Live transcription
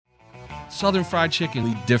Southern fried chicken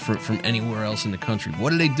is different from anywhere else in the country?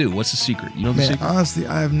 What do they do? What's the secret? You know the secret? Honestly,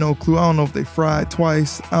 I have no clue. I don't know if they fried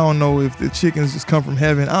twice. I don't know if the chickens just come from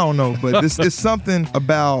heaven. I don't know. But it's something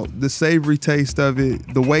about the savory taste of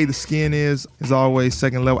it. The way the skin is always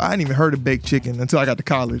second level. I hadn't even heard of baked chicken until I got to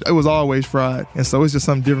college. It was always fried. And so it's just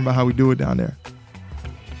something different about how we do it down there.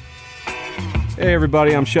 Hey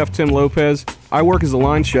everybody, I'm Chef Tim Lopez. I work as a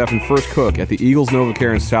line chef and first cook at the Eagles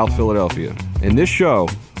NovaCare in South Philadelphia. And this show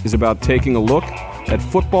is about taking a look at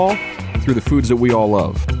football through the foods that we all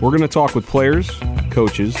love. We're going to talk with players,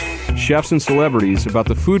 coaches, chefs, and celebrities about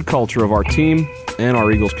the food culture of our team and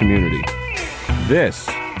our Eagles community. This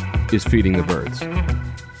is Feeding the Birds.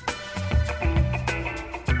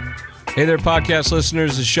 Hey there, podcast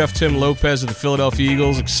listeners. This is Chef Tim Lopez of the Philadelphia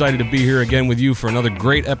Eagles. Excited to be here again with you for another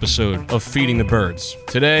great episode of Feeding the Birds.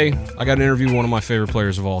 Today, I got to interview one of my favorite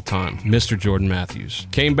players of all time, Mr. Jordan Matthews.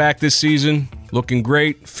 Came back this season looking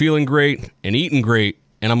great, feeling great, and eating great.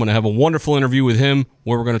 And I'm going to have a wonderful interview with him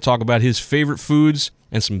where we're going to talk about his favorite foods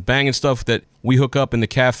and some banging stuff that we hook up in the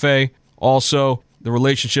cafe. Also, the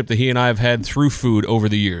relationship that he and I have had through food over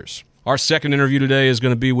the years. Our second interview today is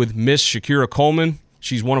going to be with Miss Shakira Coleman.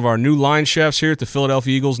 She's one of our new line chefs here at the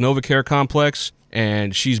Philadelphia Eagles NovaCare Complex,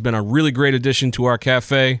 and she's been a really great addition to our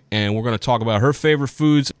cafe, and we're going to talk about her favorite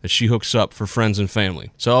foods that she hooks up for friends and family.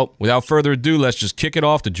 So, without further ado, let's just kick it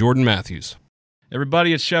off to Jordan Matthews.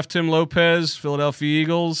 Everybody, it's Chef Tim Lopez, Philadelphia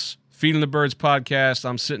Eagles, Feeding the Birds podcast.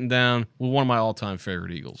 I'm sitting down with one of my all-time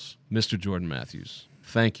favorite Eagles, Mr. Jordan Matthews.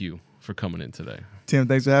 Thank you for coming in today. Tim,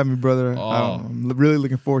 thanks for having me, brother. I'm really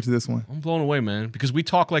looking forward to this one. I'm blown away, man, because we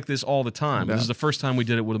talk like this all the time. No this is the first time we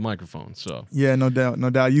did it with a microphone. So yeah, no doubt.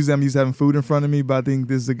 Usually I'm used to having food in front of me, but I think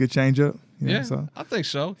this is a good change-up. So. I think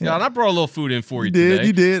so. Yeah, and I brought a little food in for you today.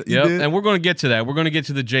 You did. And we're going to get to that. We're going to get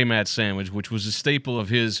to the J-Matt sandwich, which was a staple of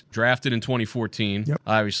his, drafted in 2014. Yep.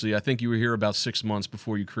 Obviously, I think you were here about 6 months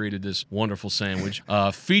before you created this wonderful sandwich.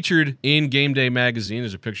 Featured in Game Day magazine.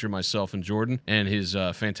 There's a picture of myself and Jordan and his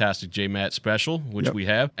fantastic J-Matt special, which we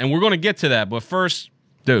have. And we're going to get to that. But first,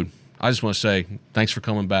 dude, I just want to say thanks for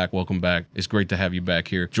coming back. Welcome back. It's great to have you back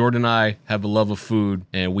here. Jordan and I have a love of food,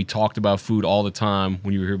 and we talked about food all the time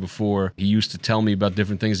when you were here before. He used to tell me about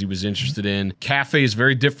different things he was interested in. Cafe is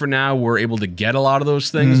very different now. We're able to get a lot of those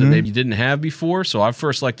things that maybe you didn't have before. So I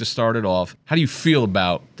first like to start it off. How do you feel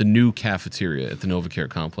about the new cafeteria at the NovaCare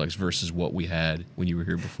Complex versus what we had when you were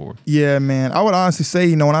here before? Yeah, man. I would honestly say,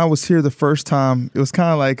 when I was here the first time, it was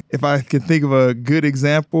kind of like, if I could think of a good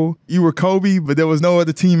example, you were Kobe, but there was no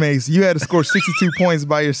other teammates. You had to score 62 points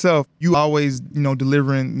by yourself. You always,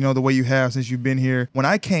 delivering, the way you have since you've been here. When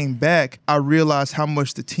I came back, I realized how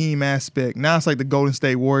much the team aspect, now it's like the Golden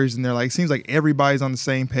State Warriors, and they're like, it seems like everybody's on the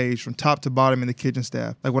same page from top to bottom in the kitchen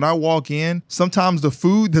staff. Like when I walk in, sometimes the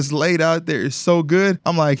food that's laid out there is so good.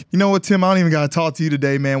 I'm like, you know what, Tim, I don't even got to talk to you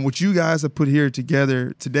today, man. What you guys have put here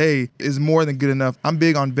together today is more than good enough. I'm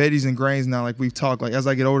big on veggies and grains now, like we've talked. Like as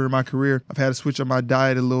I get older in my career, I've had to switch up my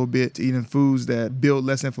diet a little bit to eating foods that build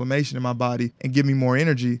less inflammation in my body and give me more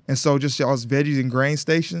energy. And so just y'all's veggies and grain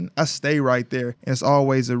station, I stay right there. And it's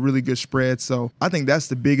always a really good spread. So I think that's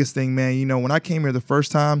the biggest thing, man. When I came here the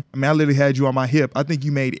first time, I literally had you on my hip. I think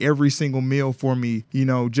you made every single meal for me,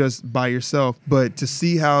 just by yourself. But to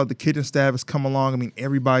see how the kitchen staff has come along,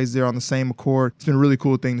 everybody's there on the same accord. It's been a really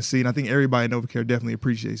cool thing to see. And I think everybody at NovaCare definitely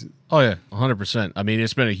appreciates it. Oh, yeah, 100%.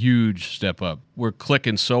 It's been a huge step up. We're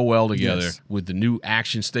clicking so well together with the new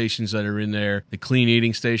action stations that are in there, the clean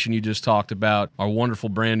eating station you just talked about, our wonderful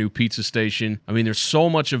brand new pizza station. There's so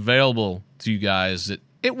much available to you guys that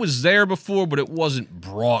it was there before, but it wasn't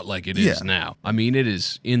brought like it is now. It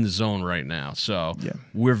is in the zone right now. So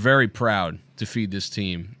we're very proud to feed this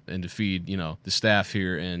team and to feed, the staff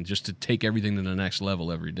here and just to take everything to the next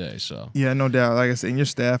level every day. So yeah, no doubt. Like I said, and your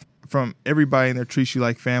staff, from everybody in there treats you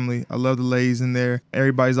like family. I love the ladies in there.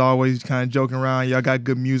 Everybody's always kind of joking around. Y'all got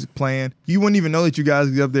good music playing. You wouldn't even know that you guys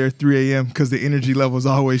get up there at 3 a.m. because the energy level is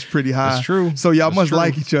always pretty high. That's true. So y'all must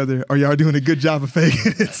like each other, or y'all doing a good job of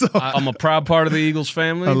faking it. So I'm a proud part of the Eagles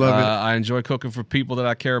family. I love it. I enjoy cooking for people that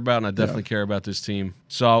I care about, and I definitely care about this team.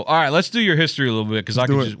 So, all right, let's do your history a little bit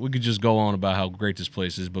because we could just go on about how great this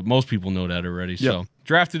place is, but most people know that already. So,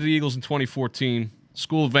 drafted the Eagles in 2014.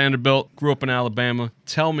 School of Vanderbilt, grew up in Alabama.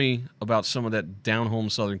 Tell me about some of that down-home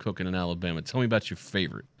Southern cooking in Alabama. Tell me about your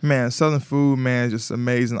favorite. Man, Southern food, man, just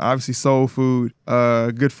amazing. Obviously, soul food,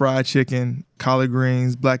 good fried chicken, collard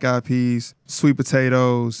greens, black eyed peas, sweet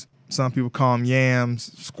potatoes. Some people call them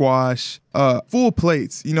yams, squash, Full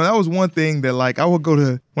plates. You know, that was one thing that like I would go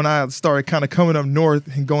to when I started kind of coming up north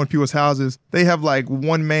and going to people's houses. They have like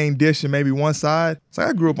one main dish and maybe one side. So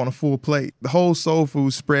I grew up on a full plate. The whole soul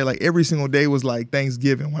food spread, like every single day was like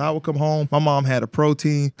Thanksgiving. When I would come home, my mom had a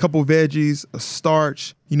protein, couple veggies, a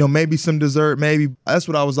starch, you know, maybe some dessert, maybe. That's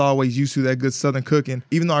what I was always used to, that good Southern cooking.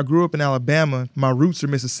 Even though I grew up in Alabama, my roots are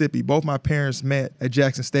Mississippi. Both my parents met at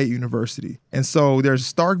Jackson State University. And so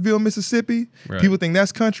there's Starkville, Mississippi. Right. People think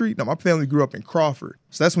that's country. No, my family grew up in Crawford.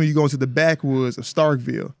 So that's when you go into the backwoods of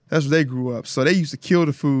Starkville. That's where they grew up. So they used to kill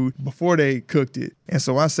the food before they cooked it. And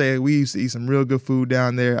so I say we used to eat some real good food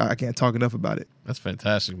down there. I can't talk enough about it. That's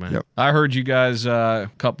fantastic, man. Yep. I heard you guys,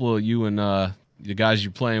 a couple of you and the guys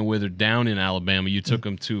you're playing with are down in Alabama. You took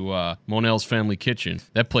them to Monell's Family Kitchen.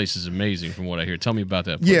 That place is amazing from what I hear. Tell me about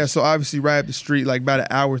that place. Yeah, so obviously right up the street, like about an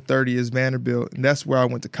hour 30 is Vanderbilt. And that's where I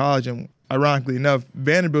went to college. And ironically enough,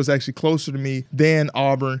 Vanderbilt's actually closer to me than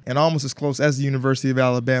Auburn and almost as close as the University of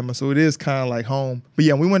Alabama. So it is kind of like home. But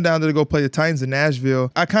yeah, we went down there to go play the Titans in Nashville.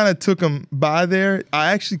 I kind of took them by there.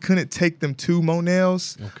 I actually couldn't take them to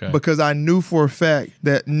Monell's because I knew for a fact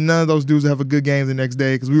that none of those dudes would have a good game the next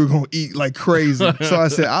day because we were going to eat like crazy. So I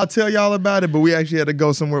said, I'll tell y'all about it, but we actually had to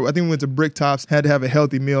go somewhere. I think we went to Bricktops, had to have a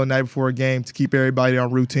healthy meal night before a game to keep everybody on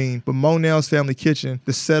routine. But Monell's Family Kitchen,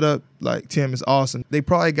 the setup, like Tim, is awesome. They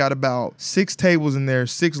probably got about 6 tables in there,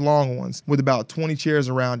 6 long ones with about 20 chairs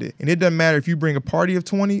around it. And it doesn't matter if you bring a party of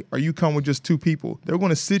 20 or you come with just 2 people. They're going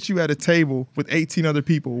to sit you at a table with 18 other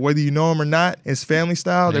people, whether you know them or not. It's family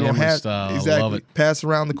style. They're going to have style. exactly I love it. Pass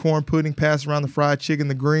around the corn pudding, pass around the fried chicken,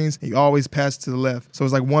 the greens. And you always pass it to the left. So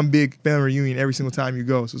it's like one big family reunion every single time you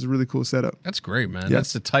go. So it's a really cool setup. That's great, man. Yep.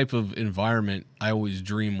 That's the type of environment I always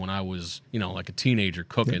dreamed when I was, you know, like a teenager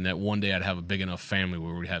cooking, that one day I'd have a big enough family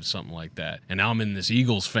where we'd have something like that. And now I'm in this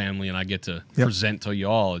Eagles family and I get to present to you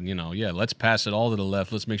all. And, you know, let's pass it all to the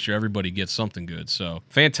left. Let's make sure everybody gets something good. So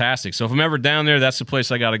fantastic. So if I'm ever down there, that's the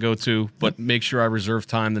place I got to go to. But make sure I reserve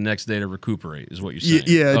time the next day to recuperate is what you're saying.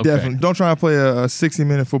 Yeah, okay. Definitely. Don't try to play a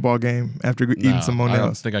 60-minute football game after eating some Monell's. I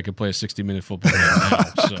don't think I could play a 60-minute football game now.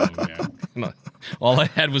 So, yeah. All I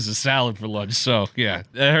had was a salad for lunch. So, yeah.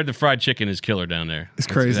 I heard the fried chicken is killer down there. It's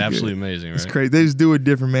crazy. It's absolutely amazing, right? It's crazy. They just do it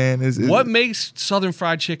different, man. What makes Southern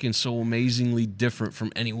fried chicken so amazingly different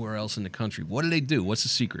from anywhere else in the country? What do they do? What's the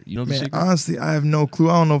secret? You know the secret? Honestly, I have no clue.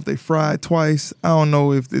 I don't know if they fried twice. I don't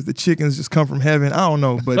know if the chickens just come from heaven. I don't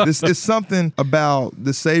know. But it's something about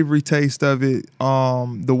the savory taste of it.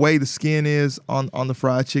 The way the skin is on the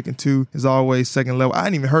fried chicken, too, is always second level. I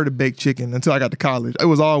hadn't even heard of baked chicken until I got to college. It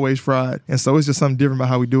was always fried. And so it's just something different about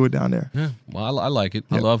how we do it down there. Yeah, well, I like it.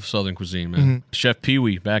 Yep. I love Southern cuisine, man. Mm-hmm. Chef Pee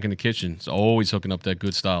Wee back in the kitchen is always hooking up that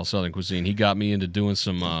good style Southern cuisine. He got me into doing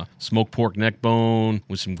some smoked pork neck bone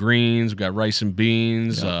with some greens. We got rice and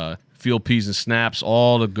beans, field peas and snaps,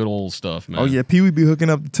 all the good old stuff, man. Oh yeah, Pee Wee be hooking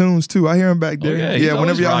up the tunes too. I hear him back there. Oh, yeah,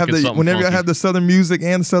 whenever y'all have the Southern music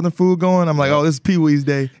and the Southern food going, I'm like, oh, this is Pee Wee's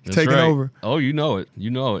day. He's taking over. Oh, you know it.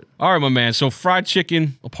 You know it. All right, my man. So fried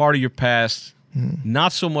chicken, a part of your past,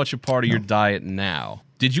 not so much a part of your diet now.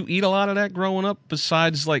 Did you eat a lot of that growing up?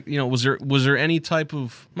 Besides, like, you know, was there any type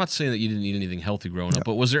of? I'm not saying that you didn't eat anything healthy growing up,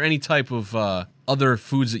 but was there any type of other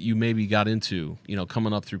foods that you maybe got into, you know,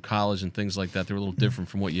 coming up through college and things like that? They were a little different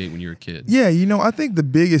from what you ate when you were a kid. Yeah, you know, I think the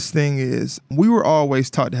biggest thing is we were always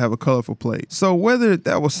taught to have a colorful plate. So whether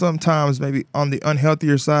that was sometimes maybe on the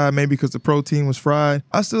unhealthier side, maybe because the protein was fried,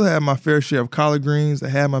 I still had my fair share of collard greens. I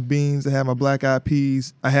had my beans. I had my black-eyed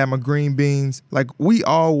peas. I had my green beans. Like, we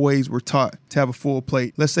always were taught to have a full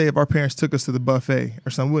plate. Let's say if our parents took us to the buffet or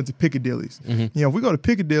something, we went to Piccadilly's. You know, if we go to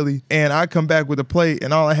Piccadilly and I come back with a plate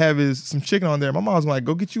and all I have is some chicken on there, my mom's like,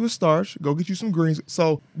 go get you a starch, go get you some greens.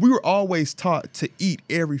 So we were always taught to eat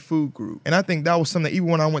every food group. And I think that was something that even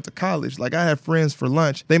when I went to college, like I had friends for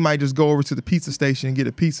lunch, they might just go over to the pizza station and get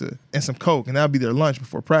a pizza and some Coke, and that'll be their lunch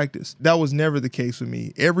before practice. That was never the case with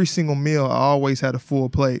me. Every single meal, I always had a full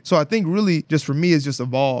plate. So I think really just for me, it's just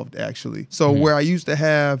evolved actually. So where I used to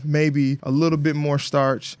have maybe a little bit more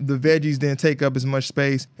starch, the veggies didn't take up as much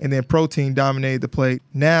space, and then protein dominated the plate.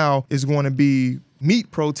 Now it's going to be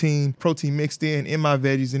meat protein mixed in my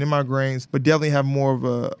veggies and in my grains, but definitely have more of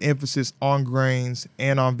a emphasis on grains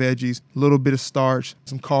and on veggies, a little bit of starch,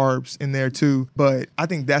 some carbs in there too. But I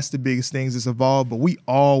think that's the biggest things that's evolved, but we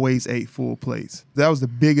always ate full plates. That was the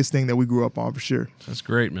biggest thing that we grew up on for sure. That's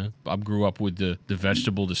great, man. I grew up with the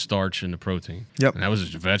vegetable, the starch, and the protein. Yep. And that was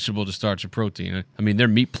just vegetable, the starch, and protein. I mean, they're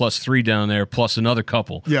meat plus 3 down there, plus another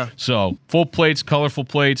couple. Yeah. So full plates, colorful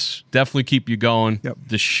plates, definitely keep you going. Yep.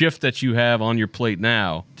 The shift that you have on your plate plate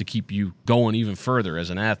now to keep you going even further as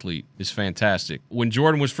an athlete is fantastic. When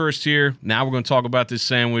Jordan was first here, now we're going to talk about this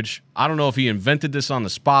sandwich. I don't know if he invented this on the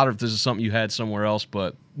spot or if this is something you had somewhere else,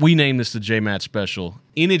 but we named this the J-Matt Special.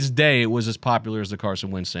 In its day, it was as popular as the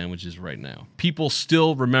Carson Wentz sandwich is right now. People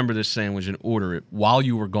still remember this sandwich and order it while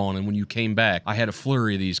you were gone, and when you came back, I had a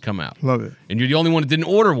flurry of these come out. Love it. And you're the only one that didn't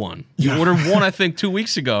order one. You ordered one, I think, 2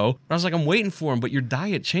 weeks ago. I was like, I'm waiting for them, but your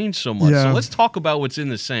diet changed so much. Yeah. So let's talk about what's in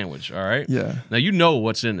this sandwich, all right? Yeah. Now, you know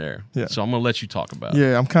what's in there, Yeah. so I'm going to let you talk about it.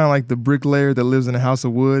 Yeah, I'm kind of like the bricklayer that lives in a house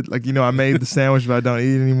of wood. Like, I made the sandwich, but I don't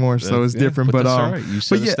eat it anymore, so it's different. But that's all right. You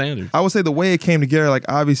set but a yeah, standard. I would say the way it came together, like,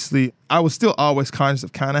 obviously, I was still always conscious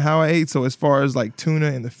of kind of how I ate. So as far as like tuna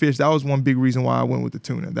and the fish, that was one big reason why I went with the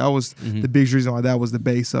tuna. That was the biggest reason why that was the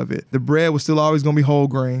base of it. The bread was still always going to be whole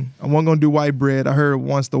grain. I wasn't going to do white bread. I heard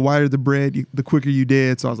once the whiter the bread, the quicker you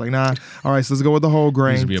dead. So I was like, nah, all right, so let's go with the whole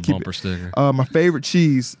grain. Needs to be a Keep bumper it. sticker. My favorite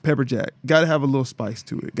cheese, pepper jack. Got to have a little spice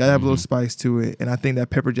to it. Got to have a little spice to it. And I think that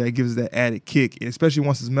pepper jack gives it that added kick. And especially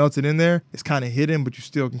once it's melted in there, it's kind of hidden, but you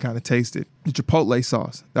still can kind of taste it. The chipotle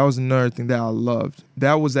sauce. That was another thing that I loved.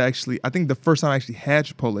 That was actually, I think the first time I actually had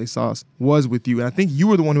chipotle sauce was with you. And I think you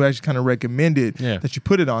were the one who actually kind of recommended that you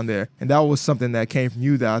put it on there. And that was something that came from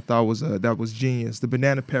you that I thought was genius. The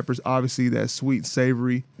banana peppers, obviously that sweet,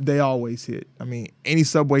 savory, they always hit. I mean, any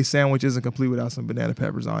Subway sandwich isn't complete without some banana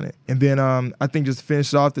peppers on it. And then I think just to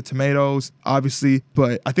finish off, the tomatoes, obviously.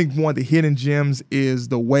 But I think one of the hidden gems is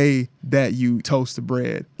the way that you toast the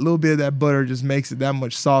bread. A little bit of that butter just makes it that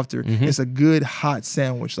much softer. It's a good hot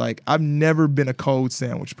sandwich. Like, I've never been a cold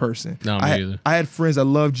sandwich person. No, me either. I had friends that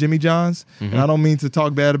love Jimmy John's, and I don't mean to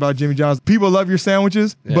talk bad about Jimmy John's. People love your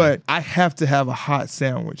sandwiches, but I have to have a hot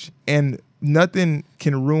sandwich. And nothing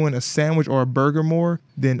can ruin a sandwich or a burger more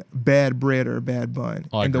than bad bread or a bad bun.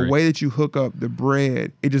 I and agree. the way that you hook up the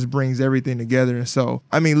bread, it just brings everything together. And so,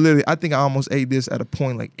 I mean, literally, I think I almost ate this at a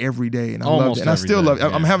point like every day, and I loved it. And I still love it.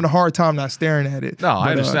 I'm having a hard time not staring at it. No,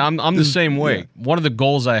 I understand. I'm the same way. Yeah. One of the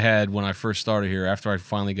goals I had when I first started here, after I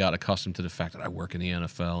finally got accustomed to the fact that I work in the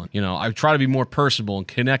NFL, and I try to be more personable and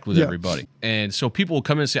connect with everybody. And so people will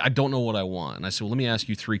come in and say, I don't know what I want. And I said, well, let me ask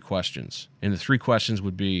you 3 questions. And the 3 questions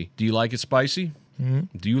would be, do you like it spicy?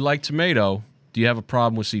 Do you like tomato? Do you have a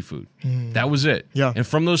problem with seafood? That was it. Yeah. And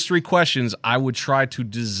from those 3 questions, I would try to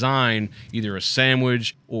design either a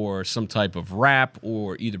sandwich or some type of wrap,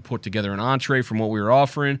 or either put together an entree from what we were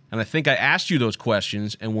offering. And I think I asked you those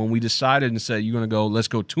questions, and when we decided and said, you're going to go, let's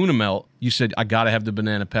go tuna melt, you said, I got to have the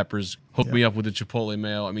banana peppers. Hook me up with the chipotle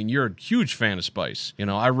mayo. I mean, you're a huge fan of spice.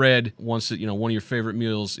 I read once that, one of your favorite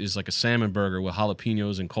meals is like a salmon burger with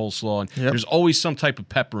jalapenos and coleslaw. And there's always some type of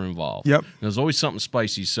pepper involved. Yep. There's always something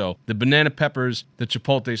spicy. So the banana peppers, the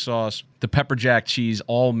chipotle sauce, the pepper jack cheese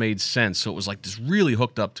all made sense. So it was like this really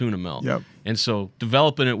hooked up tuna melt. Yep. And so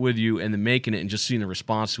developing it with you and then making it and just seeing the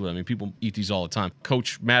response to it. I mean, people eat these all the time.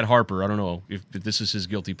 Coach Matt Harper, I don't know if this is his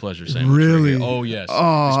guilty pleasure sandwich. Really? Right here. Oh, yes. Oh,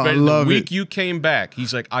 I love the week it. you came back,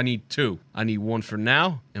 he's like, I need 2. I need one for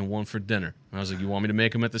now and one for dinner. And I was like, you want me to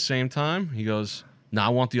make them at the same time? He goes, no, I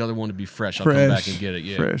want the other one to be fresh. I'll come back and get it.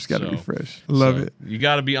 Yeah, Fresh. Got to be fresh. Love it. You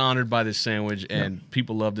got to be honored by this sandwich, and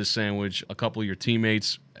people love this sandwich. A couple of your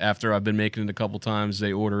teammates, after I've been making it a couple times,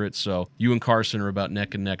 they order it. So you and Carson are about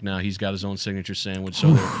neck and neck now. He's got his own signature sandwich.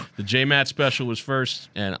 So the J-Matt Special was first,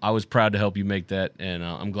 and I was proud to help you make that, and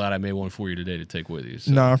I'm glad I made one for you today to take with you.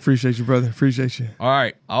 So. No, I appreciate you, brother. Appreciate you. All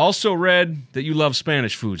right. I also read that you love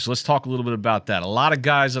Spanish food, so let's talk a little bit about that. A lot of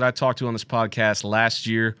guys that I talked to on this podcast last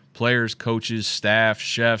year, players, coaches, staff,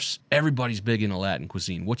 chefs, everybody's big into Latin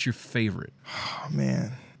cuisine. What's your favorite? Oh,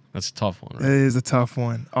 man. That's a tough one, It right? is a tough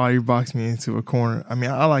one. Oh, you boxed me into a corner. I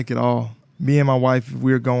mean, I like it all. Me and my wife, if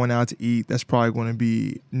we're going out to eat, that's probably going to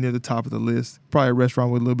be near the top of the list. Probably a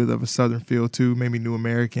restaurant with a little bit of a southern feel too, maybe New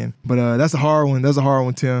American. But that's a hard one. That's a hard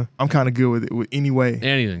one, Tim. I'm kind of good with it, with any way.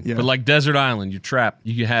 Anything. Yeah. But like Desert Island, you're trapped.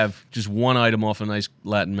 You can have just one item off a nice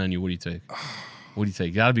Latin menu. What do you take? What do you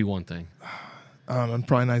take? Got to be one thing. I don't know,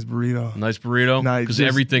 probably a nice burrito. Nice burrito? Nice, Because just-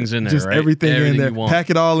 everything's in there, Just right? everything in there. you want. Pack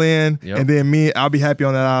it all in, Yep. and then I'll be happy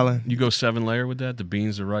on that island. You go 7-layer with that? The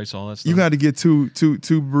beans, the rice, all that stuff? You got to get two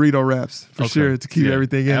burrito wraps for Okay. sure to keep Yeah.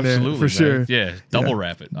 everything in Absolutely, there. For man. sure. Yeah, double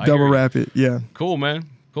wrap it. I Double hear you. wrap it. Yeah. Cool, man.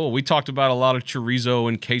 Cool. We talked about a lot of chorizo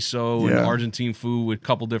and queso and Yeah. Argentine food with a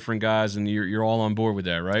couple different guys, and you're all on board with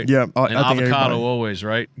that, right? Yeah, I And think avocado everybody- always,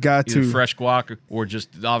 right? Got Either to. fresh guac or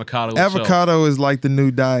just the avocado itself. Avocado is like the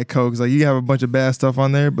new Diet Coke. It's like you have a bunch of bad stuff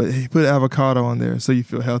on there, but hey, put avocado on there so you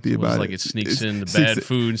feel healthy It's about like it. it sneaks in the Sneaks- bad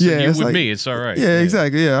food. Yeah, Yeah, it's with like- me, it's all right. Yeah,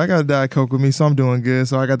 exactly. Yeah, I got a Diet Coke with me, so I'm doing good.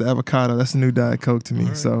 So I got the avocado. That's the new Diet Coke to me.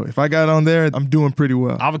 So if I got it on there, I'm doing pretty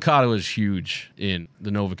well. Avocado is huge in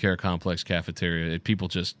the NovaCare Complex cafeteria. People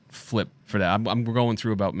just flip for that. I'm going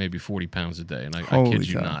through about maybe 40 pounds a day, and I Holy kid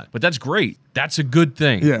you cow. not. But that's great. That's a good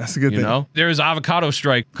thing. Yeah, it's a good you thing. know, there was avocado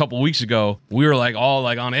strike a couple weeks ago. We were like all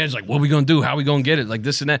like on edge, like what are we gonna do? How are we gonna get it? Like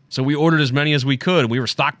this and that. So we ordered as many as we could. We were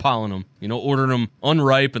stockpiling them, you know, ordering them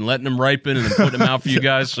unripe and letting them ripen and then putting them out for you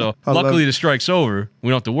guys. So I love luckily it. the strike's over. We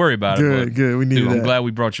don't have to worry about it. Good, But, good. We needed dude, I'm that. glad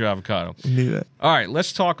we brought you avocado. We need that. All right,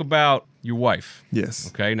 let's talk about your wife. Yes.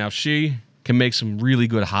 Okay, now she can make some really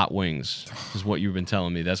good hot wings, is what you've been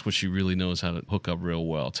telling me. That's what she really knows how to hook up real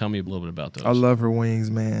well. Tell me a little bit about those. I love her wings,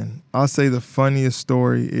 man. I'll say the funniest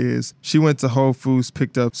story is she went to Whole Foods,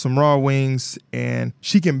 picked up some raw wings, and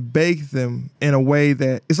she can bake them in a way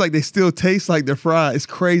that it's like they still taste like they're fried. It's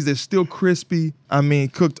crazy. They're still crispy. I mean,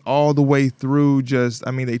 cooked all the way through.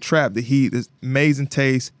 They trap the heat. It's amazing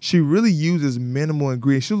taste. She really uses minimal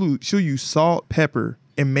ingredients. She'll use salt, pepper,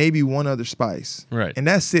 and maybe one other spice. Right. And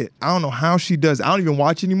that's it. I don't know how she does it. I don't even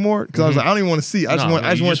watch anymore because I was like, I don't even want to see. I just No, want you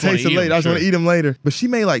to just wanna taste it eat later. them, I just want to sure. eat them later. But she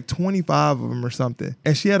made like 25 of them or something.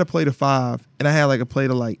 And she had a plate of 5. And I had like a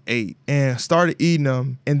plate of like 8. And started eating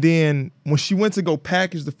them. And then when she went to go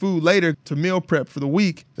package the food later to meal prep for the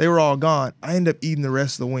week, they were all gone. I ended up eating the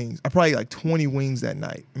rest of the wings. I probably ate like 20 wings that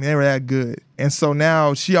night. I mean, they were that good. And so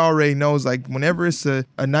now she already knows, like, whenever it's a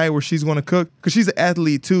night where she's going to cook, because she's an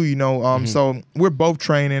athlete too, you know. So we're both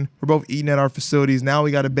training. We're both eating at our facilities. Now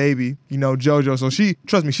we got a baby, you know, JoJo. So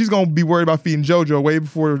trust me, she's going to be worried about feeding JoJo way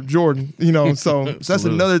before Jordan, you know. So that's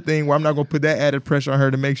Absolutely. another thing where I'm not going to put that added pressure on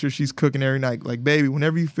her to make sure she's cooking every night. Like, baby,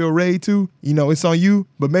 whenever you feel ready to, you know, it's on you.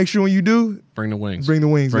 But make sure when you do, Bring the wings. Bring the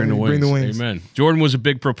wings, Bring the baby. wings. Bring the wings. Amen. Jordan was a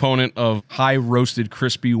big proponent of high roasted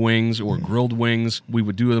crispy wings or grilled wings. We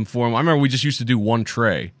would do them for him. I remember we just used to do one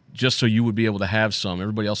tray just so you would be able to have some.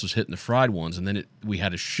 Everybody else was hitting the fried ones, and then we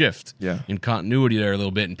had a shift in continuity there a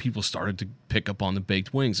little bit, and people started to pick up on the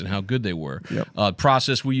baked wings and how good they were. Yep.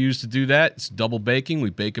 Process we use to do that, it's double baking. We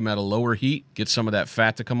bake them at a lower heat, get some of that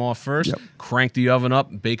fat to come off first, Yep. crank the oven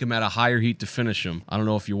up, bake them at a higher heat to finish them. I don't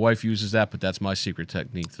know if your wife uses that, but that's my secret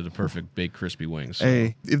technique to the perfect baked crispy wings.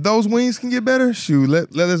 Hey, if those wings can get better, shoot,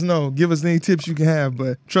 let us know. Give us any tips you can have.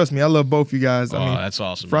 But trust me, I love both you guys. I mean, that's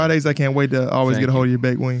awesome. man. Fridays, I can't wait to always Thank get a hold you. of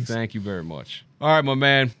your baked wings. Thank you very much. All right, my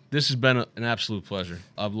man. This has been an absolute pleasure.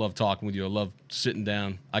 I've loved talking with you. I love sitting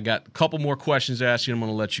down. I got a couple more questions to ask you, and I'm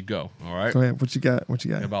going to let you go. All right? Go ahead. What you got?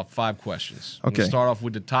 About 5 questions. I'm Okay. going to start off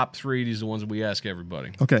with the top 3. These are the ones that we ask everybody.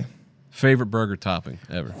 Okay. Favorite burger topping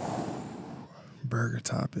ever? Burger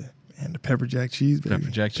topping. And the pepper jack cheese, baby. Pepper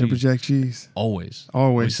jack Pepper cheese. jack cheese. Always.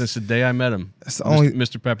 Always. Since the day I met him. That's the only.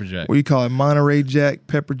 Mr. Pepper Jack. What do you call it? Monterey Jack,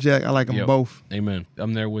 Pepper Jack. I like them Yep. both. Amen.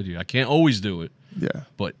 I'm there with you. I can't always do it, Yeah.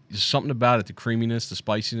 but there's something about it, the creaminess, the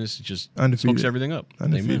spiciness, it just Undefeated. soaks everything up.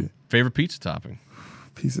 Undefeated. Amen. Favorite pizza topping?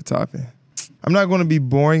 Pizza topping. I'm not going to be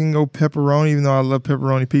boring and go pepperoni, even though I love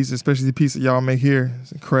pepperoni pizza, especially the pizza y'all make here.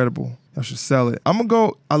 It's incredible. Y'all should sell it. I'm going to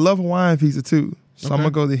go. I love Hawaiian pizza too. So I'm Okay.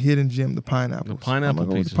 going to go the hidden gem, the pineapple. The pineapple I'm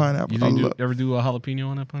gonna pizza. Go with the pineapple. You ever do a jalapeno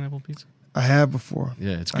on that pineapple pizza? I have before.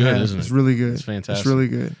 Yeah, it's I good, have. isn't it? It's really good. It's fantastic. It's really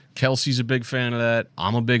good. Kelsey's a big fan of that.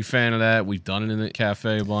 I'm a big fan of that. We've done it in the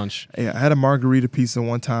cafe a bunch. Yeah, I had a margarita pizza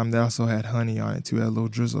one time that also had honey on it too. It had a little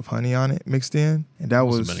drizzle of honey on it mixed in, and that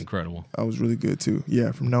Must was have been incredible. really good too.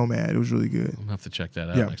 Yeah, from Nomad, it was really good. I'm going to have to check that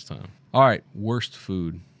out Yeah. next time. All right, worst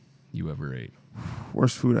food you ever ate?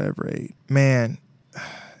 Worst food I ever ate, man.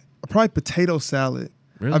 Probably potato salad.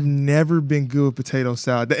 Really? I've never been good with potato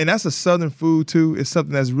salad. And that's a southern food too. It's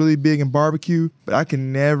something that's really big in barbecue, but I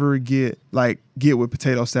can never get with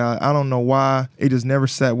potato salad. I don't know why. It just never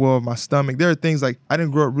sat well with my stomach. There are things like I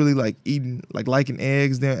didn't grow up really liking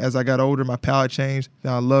eggs. Then as I got older, my palate changed.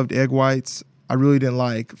 Now I loved egg whites. I really didn't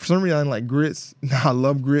like, for some reason, I didn't like grits. Now I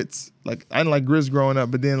love grits. Like, I didn't like grits growing up,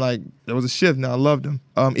 but then, like, there was a shift. Now I loved them.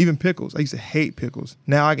 Even pickles. I used to hate pickles.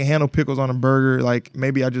 Now I can handle pickles on a burger. Like,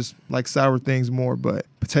 maybe I just like sour things more, but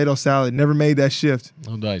potato salad, never made that shift.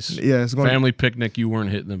 Oh, nice. Yeah, it's going to, Family picnic, you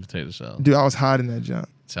weren't hitting the potato salad. dude, I was hiding that junk.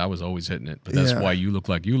 So I was always hitting it, but that's Yeah. why you look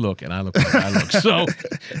like you look and I look like I look.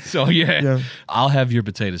 So yeah, Yeah. I'll have your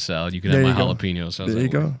potato salad. You can There have my you go. jalapeno. Sounds There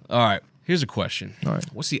like you work. go. All right, here's a question. All right.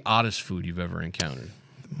 What's the oddest food you've ever encountered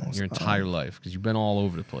your entire life? Because you've been all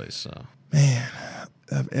over the place. So. Man,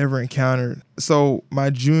 I've ever encountered. So my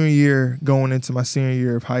junior year going into my senior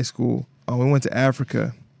year of high school, we went to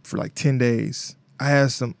Africa for like 10 days. I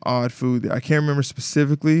had some odd food there. I can't remember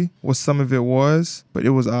specifically what some of it was, but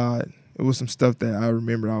it was odd. It was some stuff that I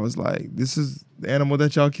remember. I was like, this is the animal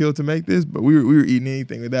that y'all killed to make this? But we were eating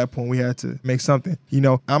anything. At that point, we had to make something. You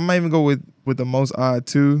know, I might even go with the most odd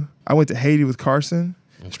too. I went to Haiti with Carson.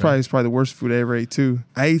 It's probably the worst food I ever ate too.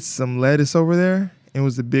 I ate some lettuce over there. It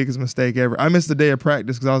was the biggest mistake ever. I missed a day of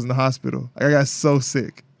practice because I was in the hospital. I got so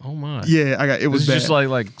sick. Oh my. Yeah, it was This bad. is just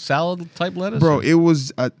like salad type lettuce? Bro, or- it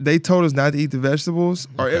was. They told us not to eat the vegetables,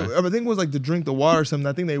 or Okay. I think it was like to drink the water or something.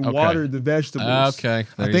 I think they watered the vegetables. Okay,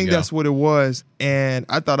 there I you think go. that's what it was. And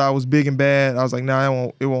I thought I was big and bad. I was like, nah,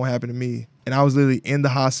 it won't happen to me. And I was literally in the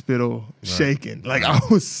hospital shaking, like I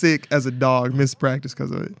was sick as a dog, missed practice because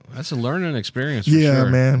of it. That's a learning experience for Yeah, sure.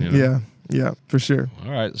 man. you know? Yeah, for sure.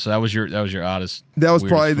 All right, so that was your oddest. That was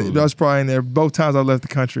weirdest food. probably in there. Both times I left the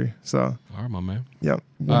country. So, All right, my man. yep.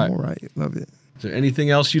 All right. All right. Love it. Is there anything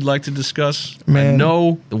else you'd like to discuss? I Man.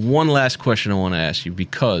 know the one last question I want to ask you,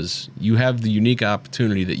 because you have the unique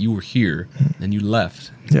opportunity that you were here and you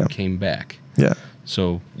left and Yeah. you came back. Yeah.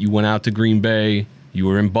 So you went out to Green Bay. You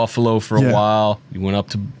were in Buffalo for a Yeah. while. You went up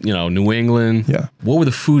to, New England. Yeah. What were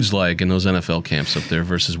the foods like in those NFL camps up there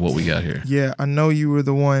versus what we got here? Yeah, I know you were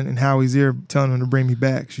the one in Howie's ear telling him to bring me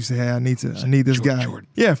back. She said, "Hey, I need this guy." Jordan.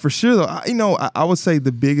 Yeah, for sure though. I would say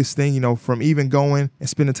the biggest thing, from even going and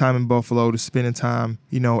spending time in Buffalo to spending time,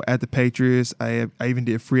 at the Patriots. I even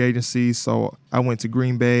did free agency, so I went to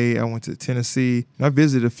Green Bay, I went to Tennessee. I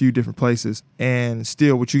visited a few different places, and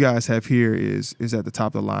still, what you guys have here is at the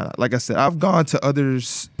top of the line. Like I said, I've gone to other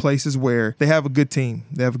places where they have a good team.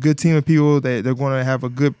 They have a good team of people. They're going to have a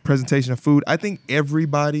good presentation of food. I think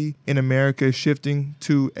everybody in America is shifting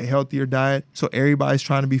to a healthier diet, so everybody's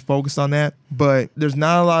trying to be focused on that. But there's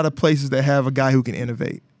not a lot of places that have a guy who can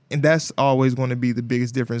innovate. And that's always going to be the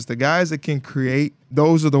biggest difference. The guys that can create,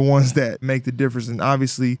 those are the ones that make the difference. And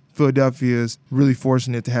obviously, Philadelphia is really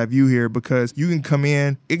fortunate to have you here because you can come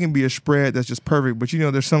in, it can be a spread that's just perfect. But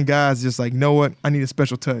there's some guys just like, you know what? I need a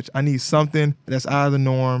special touch. I need something that's out of the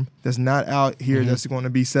norm, that's not out here, that's going to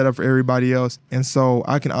be set up for everybody else. And so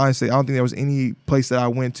I can honestly, I don't think there was any place that I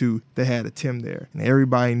went to that had a Tim there. And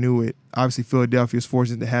everybody knew it. Obviously, Philadelphia is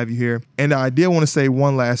fortunate to have you here. And I did want to say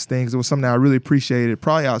one last thing because it was something I really appreciated,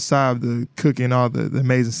 probably outside of the cooking, all the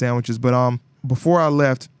amazing sandwiches. But before I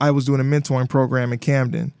left, I was doing a mentoring program in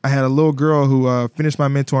Camden. I had a little girl who finished my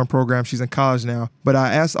mentoring program. She's in college now. But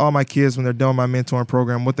I asked all my kids when they're done my mentoring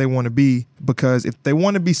program what they want to be, because if they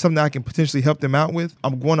want to be something I can potentially help them out with,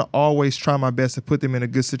 I'm going to always try my best to put them in a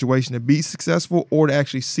good situation to be successful or to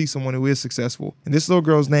actually see someone who is successful. And this little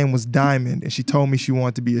girl's name was Diamond, and she told me she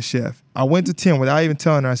wanted to be a chef. I went to Tim without even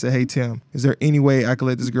telling her. I said, "Hey, Tim, is there any way I could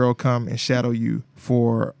let this girl come and shadow you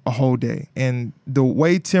for a whole day?" And the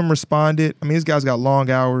way Tim responded, this guy's got long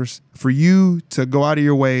hours. For you to go out of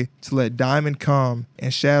your way to let Diamond come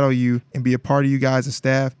and shadow you and be a part of you guys and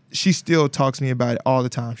staff, she still talks to me about it all the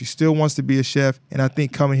time. She still wants to be a chef, and I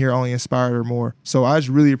think coming here only inspired her more. So I just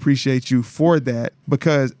really appreciate you for that,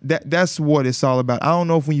 because that's what it's all about. I don't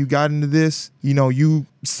know if when you got into this, you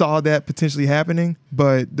saw that potentially happening,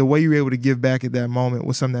 but the way you were able to give back at that moment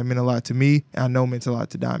was something that meant a lot to me, and I know meant a lot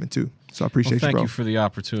to Diamond too. So I appreciate Thank you, bro. you for the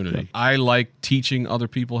opportunity. I like teaching other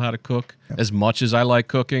people how to cook as much as I like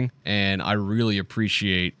cooking, and I really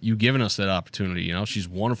appreciate you giving us that opportunity. She's a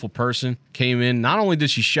wonderful person. Came in, not only did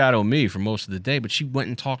she shadow me for most of the day, but she went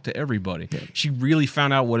and talked to everybody. Yep. She really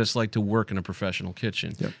found out what it's like to work in a professional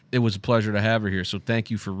kitchen. Yep. It was a pleasure to have her here, so thank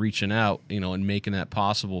you for reaching out, and making that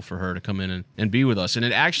possible for her to come in and be with us. And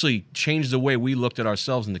it actually changed the way we looked at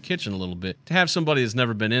ourselves in the kitchen a little bit, to have somebody that's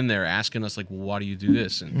never been in there asking us, like, well, why do you do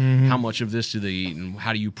this? And how much of this do they eat? And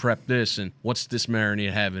how do you prep this? And what's this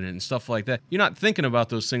marinade have in it? And stuff like that. You're not thinking about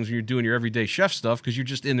those things when you're doing your everyday chef stuff, because you're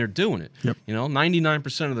just in there doing it. Yep.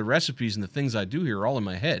 99% of the recipes and the things I do here are all in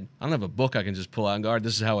my head. I don't have a book I can just pull out and go,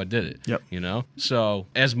 this is how I did it. Yep. So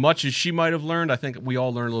as much as she might have learned, I think we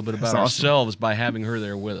all learned a little bit about That's awesome. ourselves by having her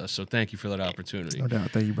there with us. So thank you for that opportunity. No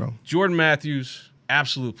doubt. Thank you, bro. Jordan Matthews,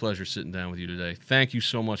 absolute pleasure sitting down with you today. Thank you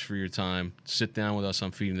so much for your time. Sit down with us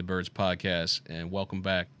on Feeding the Birds podcast, and welcome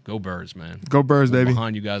back. Go Birds, man. Go Birds, We're baby.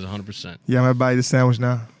 behind you guys 100%. Yeah, I'm going to buy you the sandwich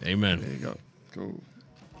now. Amen. There you go. Cool.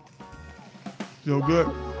 Feel good?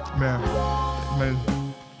 Man. Amazing.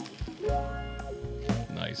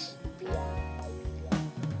 Nice.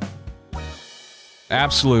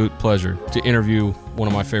 Absolute pleasure to interview one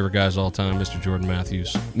of my favorite guys of all time, Mr. Jordan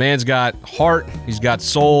Matthews. Man's got heart, he's got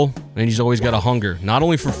soul, and he's always got a hunger, not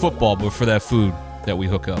only for football, but for that food that we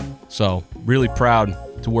hook up. So, really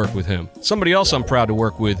proud to work with him. Somebody else I'm proud to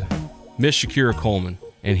work with, Miss Shakira Coleman.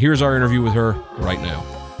 And here's our interview with her right now.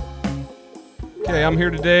 Okay, I'm here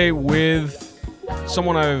today with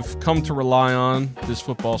someone I've come to rely on this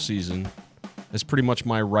football season as pretty much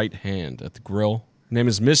my right hand at the grill. Her name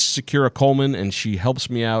is Miss Shakira Coleman, and she helps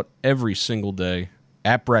me out every single day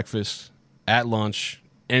at breakfast, at lunch,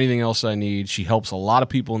 anything else I need. She helps a lot of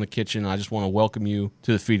people in the kitchen. I just want to welcome you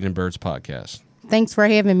to the Feeding the Birds podcast. Thanks for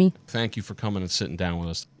having me. Thank you for coming and sitting down with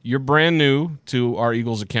us. You're brand new to our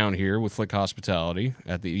Eagles account here with Flick Hospitality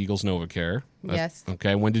at the Eagles NovaCare. Yes.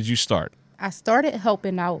 Okay. When did you start? I started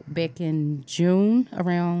helping out back in June,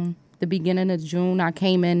 around the beginning of June. I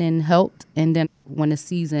came in and helped, and then when the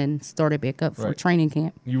season started back up for training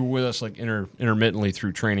camp. You were with us like intermittently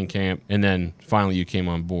through training camp, and then finally you came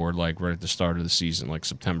on board like right at the start of the season, like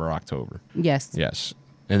September, October. Yes. Yes.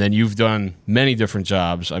 And then you've done many different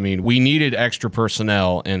jobs. I mean, we needed extra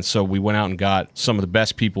personnel, and so we went out and got some of the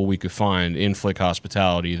best people we could find in Flick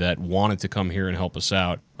Hospitality that wanted to come here and help us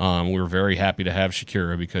out. We were very happy to have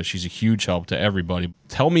Shakira because she's a huge help to everybody.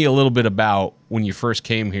 Tell me a little bit about when you first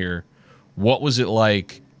came here. What was it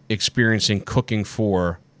like experiencing cooking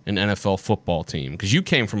for an NFL football team? Because you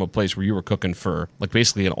came from a place where you were cooking for like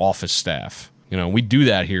basically an office staff. You know, we do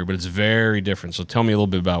that here, but it's very different. So tell me a little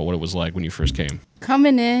bit about what it was like when you first came.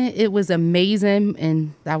 Coming in, it was amazing,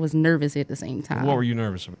 and I was nervous at the same time. What were you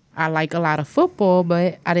nervous about? I like a lot of football,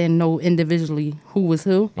 but I didn't know individually who was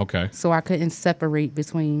who. Okay. So I couldn't separate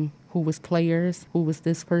between who was players, who was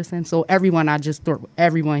this person. So everyone, I just thought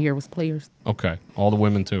everyone here was players. Okay. All the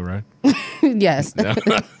women too, right? Yes.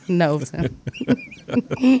 No.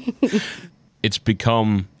 It's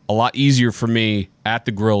become a lot easier for me at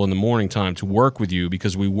the grill in the morning time to work with you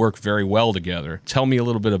because we work very well together. Tell me a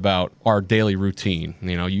little bit about our daily routine.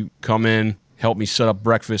 You know, you come in, help me set up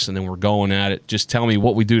breakfast, and then we're going at it. Just tell me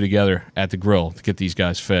what we do together at the grill to get these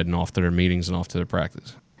guys fed and off to their meetings and off to their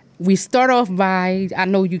practice. We start off by, I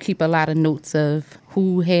know you keep a lot of notes of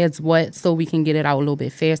who has what so we can get it out a little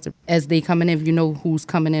bit faster. As they come in, if you know who's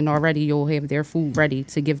coming in already, you'll have their food ready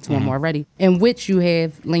to give to them already, in which you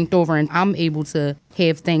have linked over, and I'm able to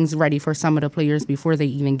have things ready for some of the players before they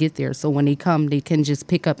even get there. So when they come, they can just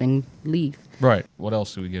pick up and leave. Right. What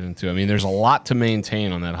else do we get into? I mean, there's a lot to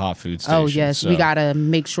maintain on that hot food station. Oh, yes. So. We got to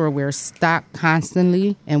make sure we're stocked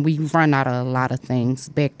constantly, and we run out of a lot of things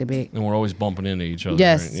back to back. And we're always bumping into each other.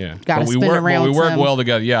 Yes. Right? Yeah. Got to spin around. But we work Tim. well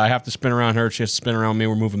together. Yeah, I have to spin around her. She has to spin around me.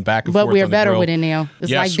 We're moving back and but forth. We're on the better grill. with it now.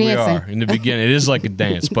 It's yes, like dancing. We are. In the beginning, it is like a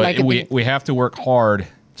dance. But Like we have to work hard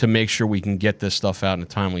to make sure we can get this stuff out in a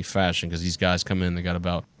timely fashion because these guys come in, they got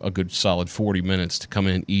about a good solid 40 minutes to come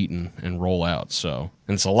in, eat, and roll out. So,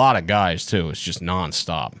 and it's a lot of guys, too. It's just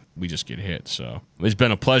nonstop. We just get hit. So it's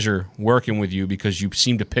been a pleasure working with you because you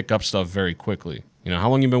seem to pick up stuff very quickly. You know, how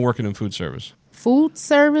long you been working in food service? Food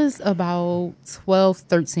service, about 12,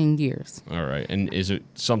 13 years. All right. And is it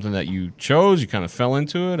something that you chose? You kind of fell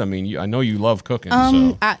into it? I mean, I know you love cooking.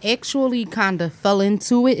 So. I actually kind of fell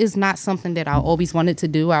into it. It's not something that I always wanted to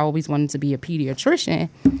do. I always wanted to be a pediatrician.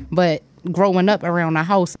 But growing up around the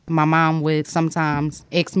house, my mom would sometimes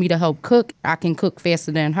ask me to help cook. I can cook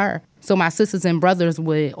faster than her. So my sisters and brothers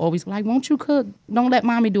would always be like, won't you cook? Don't let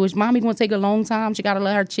mommy do it. Mommy going to take a long time. She got to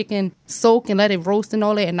let her chicken soak and let it roast and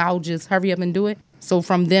all that, and I'll just hurry up and do it. So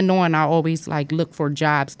from then on, I always look for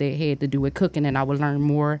jobs that had to do with cooking, and I would learn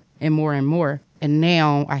more and more and more. And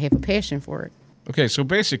now I have a passion for it. Okay, so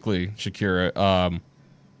basically, Shakira,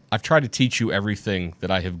 I've tried to teach you everything that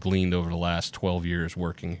I have gleaned over the last 12 years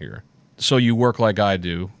working here. So you work like I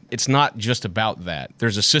do. It's not just about that.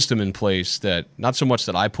 There's a system in place that, not so much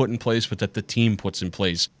that I put in place, but that the team puts in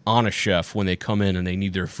place on a chef when they come in and they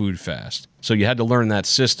need their food fast. So you had to learn that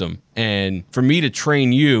system. And for me to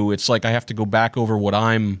train you, it's like I have to go back over what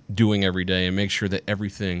I'm doing every day and make sure that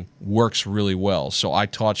everything works really well. So I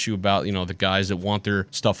taught you about, the guys that want their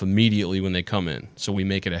stuff immediately when they come in. So we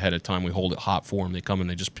make it ahead of time. We hold it hot for them. They come in,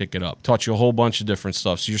 they just pick it up. Taught you a whole bunch of different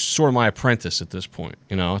stuff. So you're sort of my apprentice at this point.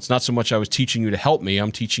 It's not so much I was teaching you to help me.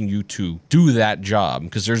 I'm teaching you to do that job.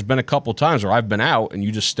 Because there's been a couple times where I've been out and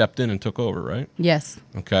you just stepped in and took over, right? Yes.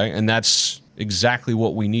 Okay. And that's exactly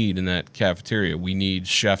what we need in that cafeteria. We need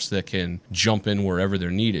chefs that can jump in wherever they're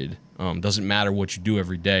needed. Doesn't matter what you do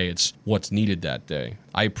every day. It's what's needed that day.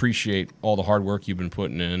 I appreciate all the hard work you've been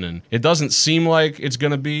putting in. And it doesn't seem like it's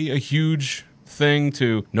going to be a huge thing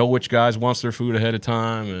to know which guys wants their food ahead of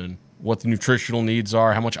time and what the nutritional needs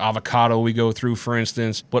are, how much avocado we go through, for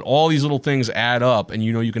instance. But all these little things add up, and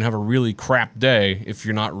you can have a really crap day if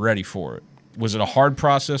you're not ready for it. Was it a hard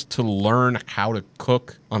process to learn how to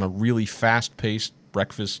cook on a really fast-paced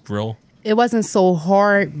breakfast grill? It wasn't so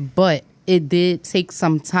hard, but it did take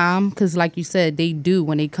some time because, like you said, they do.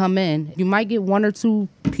 When they come in, you might get one or two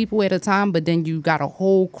people at a time, but then you got a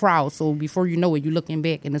whole crowd. So before you know it, you're looking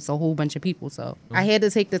back and it's a whole bunch of people. So I had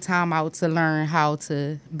to take the time out to learn how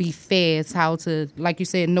to be fast, how to, like you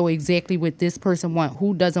said, know exactly what this person wants.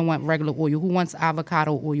 Who doesn't want regular oil? Who wants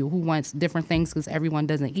avocado oil? Who wants different things because everyone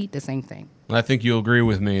doesn't eat the same thing. And I think you'll agree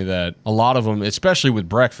with me that a lot of them, especially with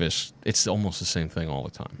breakfast, it's almost the same thing all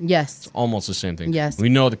the time. Yes. It's almost the same thing. Yes. We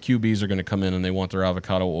know the QBs are going to come in and they want their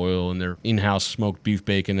avocado oil and their in-house smoked beef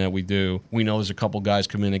bacon that we do. We know there's a couple guys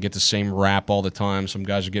come in that get the same wrap all the time. Some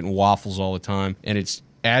guys are getting waffles all the time. And it's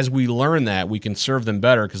as we learn that, we can serve them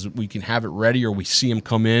better because we can have it ready, or we see them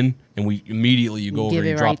come in and we immediately you go over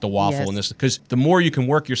and drop the waffle in this. Because the more you can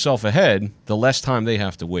work yourself ahead, the less time they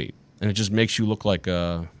have to wait. And it just makes you look like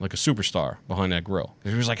a superstar behind that grill.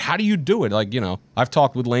 It was like, how do you do it? Like, you know, I've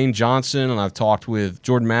talked with Lane Johnson and I've talked with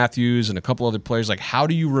Jordan Matthews and a couple other players. Like, how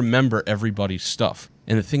do you remember everybody's stuff?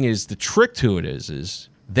 And the thing is, the trick to it is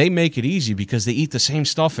they make it easy because they eat the same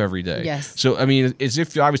stuff every day. Yes. So, I mean, as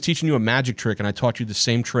if I was teaching you a magic trick and I taught you the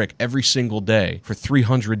same trick every single day for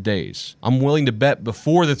 300 days. I'm willing to bet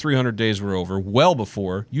before the 300 days were over, well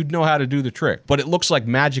before, you'd know how to do the trick. But it looks like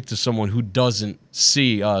magic to someone who doesn't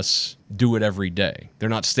see us do it every day. They're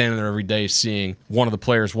not standing there every day seeing one of the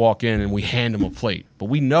players walk in and we hand him a plate. But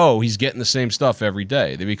we know he's getting the same stuff every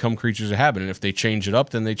day. They become creatures of habit. And if they change it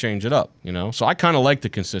up, then they change it up, you know? So I kind of like the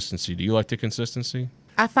consistency. Do you like the consistency?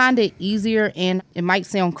 I find it easier, and it might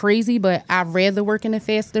sound crazy, but I'd rather work in a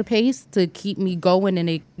faster pace to keep me going, and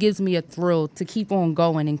it gives me a thrill to keep on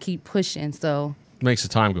going and keep pushing. So makes the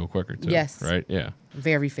time go quicker too. Yes. Right? Yeah.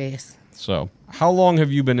 Very fast. So how long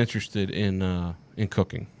have you been interested in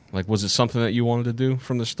cooking? Like, was it something that you wanted to do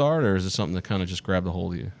from the start, or is it something that kind of just grabbed a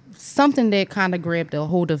hold of you? Something that kind of grabbed a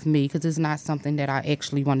hold of me because it's not something that I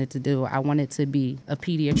actually wanted to do. I wanted to be a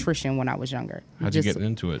pediatrician when I was younger. How'd you get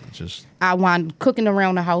into it? I wanted cooking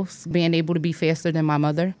around the house, being able to be faster than my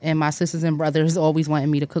mother, and my sisters and brothers always wanted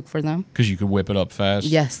me to cook for them. Because you could whip it up fast?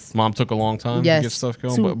 Yes. Mom took a long time to get stuff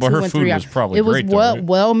going? But her food was probably great. It was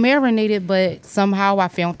well marinated, but somehow I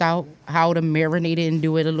found out how to marinate it and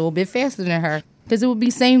do it a little bit faster than her. Because it would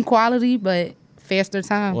be same quality, but faster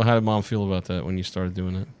time. Well, how did Mom feel about that when you started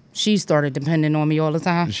doing it? She started depending on me all the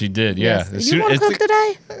time. She did, yeah. Yes. You want to cook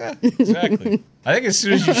today? Exactly. I think as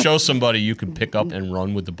soon as you show somebody you can pick up and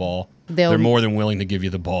run with the ball, they're more than willing to give you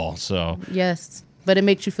the ball. So yes, but it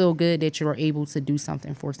makes you feel good that you're able to do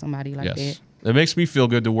something for somebody like that. It makes me feel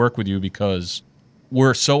good to work with you because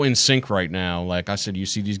we're so in sync right now. Like I said, you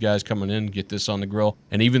see these guys coming in, get this on the grill.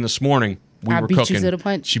 And even this morning, we were beat cooking. You to the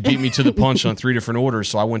punch. She beat me to the punch on 3 different orders.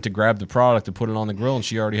 So I went to grab the product to put it on the grill, and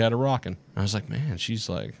she already had it rocking. I was like, man, she's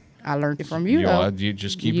like... I learned it from you, though. You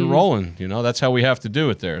just keep it rolling. You know, that's how we have to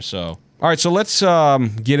do it there. So, all right, so let's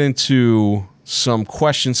get into some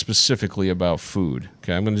questions specifically about food.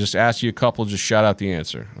 Okay, I'm going to just ask you a couple, just shout out the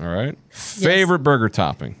answer. All right? Yes. Favorite burger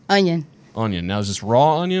topping? Onion. Onion. Now, is this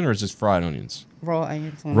raw onion or is this fried onions? Raw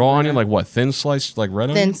onions. Raw onion, like what? Thin sliced, like red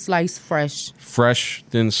onion? Thin sliced, fresh. Fresh,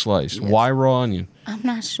 thin sliced. Yes. Why raw onion? I'm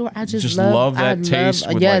not sure. I just love that taste.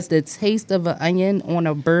 Yes, the taste of an onion on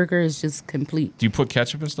a burger is just complete. Do you put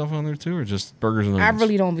ketchup and stuff on there too, or just burgers and onions? I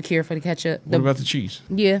really don't care for the ketchup. What about the cheese?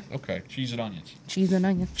 Yeah. Okay, cheese and onions. Cheese and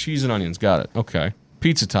onions. Cheese and onions, got it. Okay.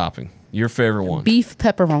 Pizza topping. Your favorite one? Beef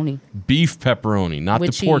pepperoni. Beef pepperoni, not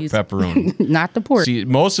with the pork cheese. pepperoni. Not the pork. See,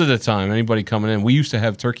 most of the time, anybody coming in, we used to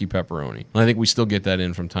have turkey pepperoni. And I think we still get that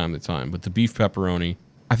in from time to time. But the beef pepperoni,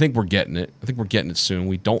 I think we're getting it. I think we're getting it soon.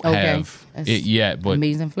 We don't have it yet. But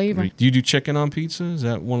amazing flavor. Do you do chicken on pizza? Is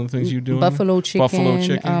that one of the things you do? Buffalo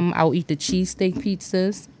chicken. I'll eat the cheesesteak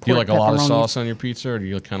pizzas. Do you like a lot of sauce on your pizza, or do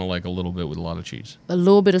you kind of like a little bit with a lot of cheese? A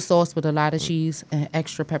little bit of sauce with a lot of cheese and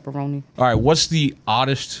extra pepperoni. All right. What's the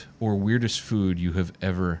oddest or weirdest food you have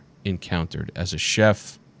ever encountered as a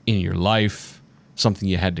chef in your life? Something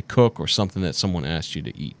you had to cook or something that someone asked you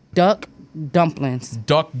to eat? Duck dumplings.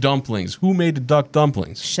 Duck dumplings. Who made the duck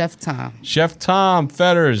dumplings? Chef Tom. Chef Tom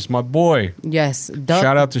Fetters, my boy. Yes. Duck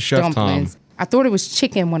Shout out to Chef dumplings. Tom. I thought it was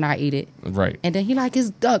chicken when I ate it. Right. And then he like,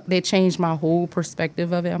 it's duck. That changed my whole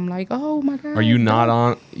perspective of it. I'm like, oh my God. Are you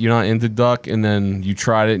you're not into duck, and then you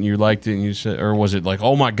tried it and you liked it and you said, or was it like,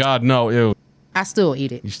 oh my God, no, ew. I still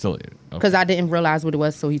eat it. You still eat it? Because I didn't realize what it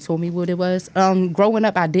was, so he told me what it was. Growing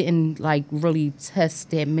up, I didn't like really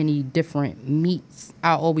test that many different meats.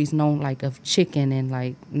 I always known like of chicken and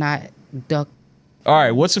like not duck. All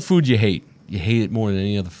right, what's a food you hate? You hate it more than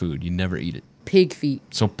any other food. You never eat it. Pig feet.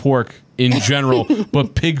 So pork in general,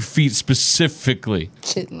 but pig feet specifically.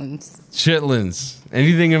 Chitlins.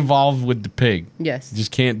 Anything involved with the pig. Yes. You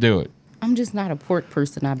just can't do it. I'm just not a pork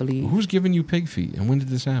person, I believe. Who's giving you pig feet, and when did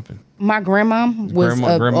this happen? My grandma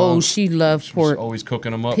was she loved pork. Always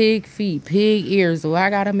cooking them up. Pig feet, pig ears. So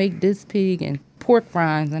I gotta make this pig and pork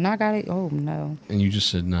rinds, and I gotta. Oh no. And you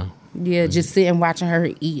just said no. Yeah, just sitting watching her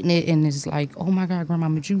eating it, and it's like, oh my God, Grandma,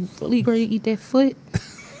 did you really going to eat that foot?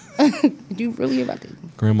 Did you really about to?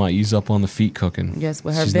 Grandma, ease up on the feet cooking. Yes,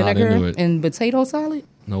 with her vinegar and potato salad.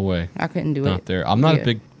 No way. I couldn't do it. Not there. I'm not a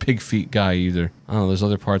big pig feet guy either. I don't know. There's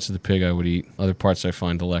other parts of the pig I would eat. Other parts I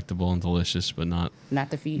find delectable and delicious, but not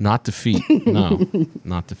the feet. Not the feet. No,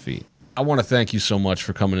 not the feet. I want to thank you so much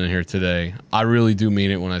for coming in here today. I really do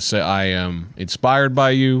mean it when I say I am inspired by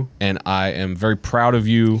you, and I am very proud of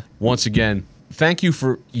you. Once again, thank you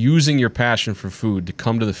for using your passion for food to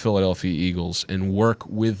come to the Philadelphia Eagles and work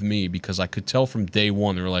with me, because I could tell from day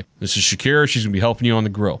one, they were like, this is Shakira, she's going to be helping you on the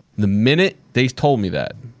grill. The minute they told me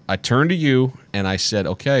that, I turned to you and I said,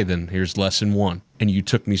 okay, then here's lesson 1. And you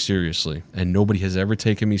took me seriously. And nobody has ever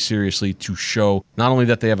taken me seriously to show not only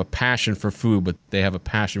that they have a passion for food, but they have a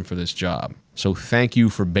passion for this job. So thank you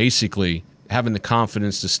for basically having the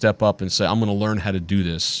confidence to step up and say, I'm going to learn how to do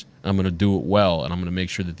this. I'm going to do it well, and I'm going to make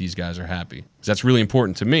sure that these guys are happy. Because that's really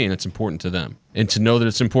important to me, and it's important to them. And to know that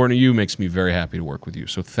it's important to you makes me very happy to work with you.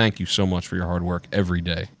 So thank you so much for your hard work every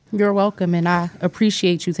day. You're welcome, and I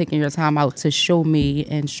appreciate you taking your time out to show me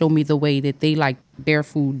the way that they like their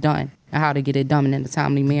food done and how to get it done in a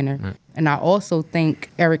timely manner. Right. And I also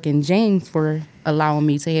thank Eric and James for allowing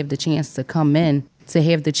me to have the chance to come in, to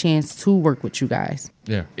have the chance to work with you guys.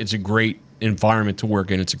 Yeah, it's a great environment to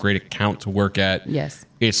work in. It's a great account to work at. Yes.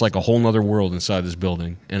 It's like a whole nother world inside this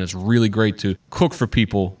building, and it's really great to cook for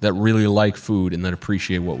people that really like food and that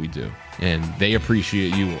appreciate what we do. And they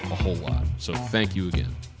appreciate you a whole lot. So thank you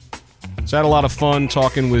again. So I had a lot of fun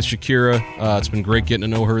talking with Shakira. It's been great getting to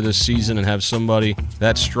know her this season and have somebody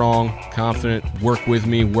that strong, confident, work with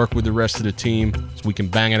me, work with the rest of the team so we can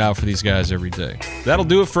bang it out for these guys every day. That'll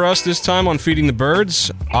do it for us this time on Feeding the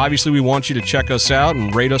Birds. Obviously, we want you to check us out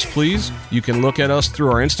and rate us, please. You can look at us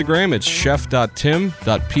through our Instagram. It's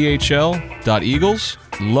chef.tim.phl.eagles.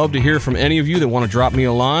 Love to hear from any of you that want to drop me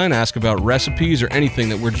a line, ask about recipes or anything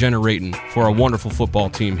that we're generating for our wonderful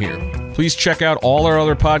football team here. Please check out all our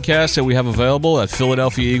other podcasts that we have available at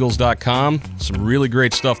PhiladelphiaEagles.com. Some really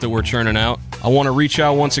great stuff that we're churning out. I want to reach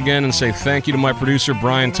out once again and say thank you to my producer,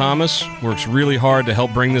 Brian Thomas. Works really hard to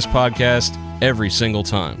help bring this podcast every single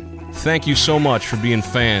time. Thank you so much for being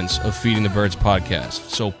fans of Feeding the Birds podcast.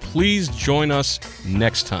 So please join us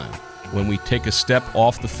next time when we take a step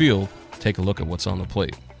off the field, take a look at what's on the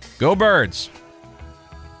plate. Go Birds!